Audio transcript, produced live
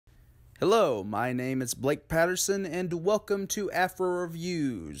Hello, my name is Blake Patterson, and welcome to Afro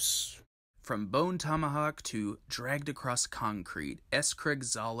Reviews. From Bone Tomahawk to Dragged Across Concrete, S. Craig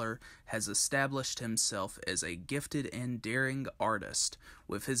Zahler has established himself as a gifted and daring artist.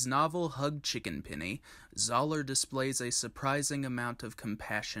 With his novel Hug Chickenpenny, Zahler displays a surprising amount of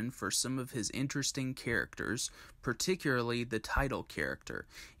compassion for some of his interesting characters, particularly the title character.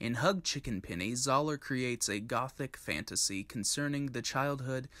 In Hug Chickenpenny, Zahler creates a gothic fantasy concerning the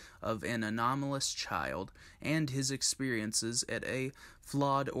childhood of an anomalous child and his experiences at a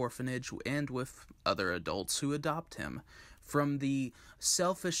flawed orphanage and with other adults who adopt him. From the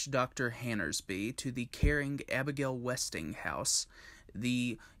selfish Dr. Hannersby to the caring Abigail Westinghouse,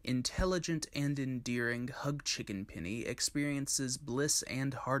 the intelligent and endearing Hug Chickenpenny experiences bliss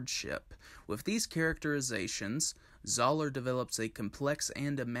and hardship. With these characterizations, Zahler develops a complex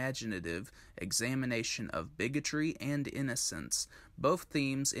and imaginative examination of bigotry and innocence. Both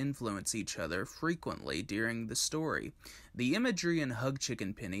themes influence each other frequently during the story. The imagery in Hug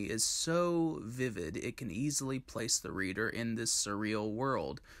Chickenpenny is so vivid it can easily place the reader in this surreal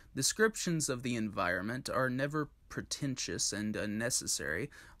world. Descriptions of the environment are never pretentious and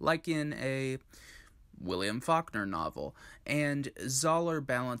unnecessary, like in a William Faulkner novel, and Zahler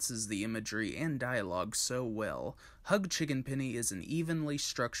balances the imagery and dialogue so well. Hug Chickenpenny is an evenly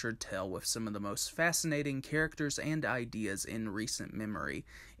structured tale with some of the most fascinating characters and ideas in recent memory.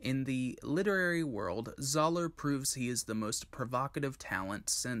 In the literary world, Zahler proves he is the most provocative talent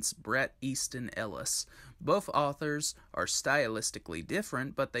since Bret Easton Ellis. Both authors are stylistically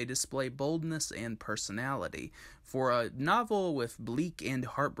different, but they display boldness and personality. For a novel with bleak and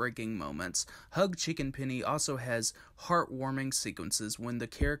heartbreaking moments, Hug Chickenpenny also has heartwarming sequences when the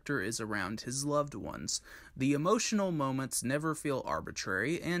character is around his loved ones. The emotional moments never feel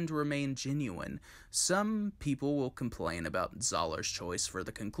arbitrary and remain genuine. Some people will complain about Zahler's choice for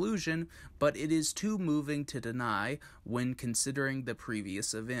the conclusion, but it is too moving to deny when considering the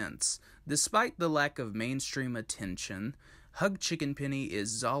previous events. Despite the lack of mainstream attention, Hug Chickenpenny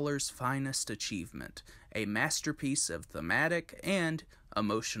is Zahler's finest achievement, a masterpiece of thematic and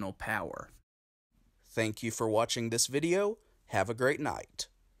emotional power. Thank you for watching this video. Have a great night.